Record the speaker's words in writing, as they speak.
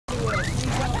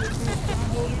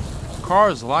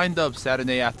Cars lined up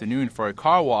Saturday afternoon for a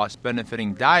car wash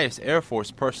benefiting Dyess Air Force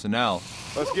personnel.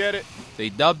 Let's get it. They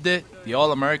dubbed it the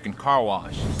All-American Car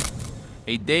Wash.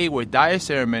 A day where Dyess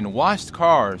Airmen washed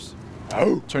cars,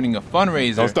 turning a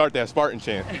fundraiser Don't start that Spartan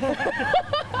chant.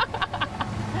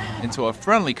 into a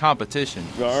friendly competition.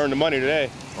 We're gonna earn the money today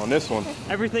on this one.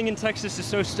 Everything in Texas is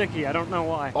so sticky, I don't know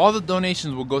why. All the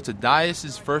donations will go to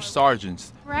Dyess's first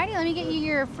sergeants. Alrighty, let me get you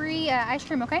your free ice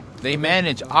cream, okay? They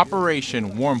manage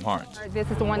Operation Warm Heart. This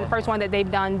is the first one that they've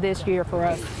done this year for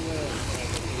us.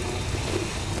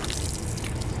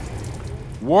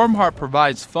 Warm Heart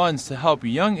provides funds to help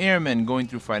young airmen going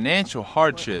through financial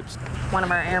hardships, One of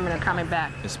our airmen are coming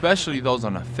back. especially those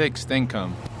on a fixed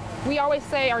income. We always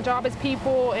say our job is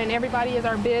people and everybody is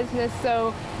our business,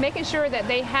 so making sure that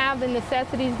they have the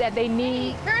necessities that they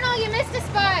need. Colonel, you missed a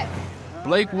spot.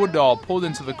 Blake Woodall pulled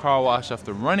into the car wash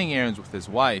after running errands with his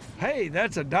wife. Hey,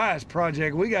 that's a Dyess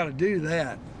project. We got to do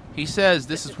that. He says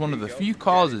this is one of the few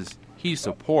causes he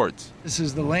supports. This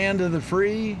is the land of the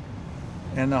free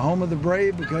and the home of the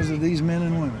brave because of these men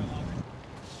and women.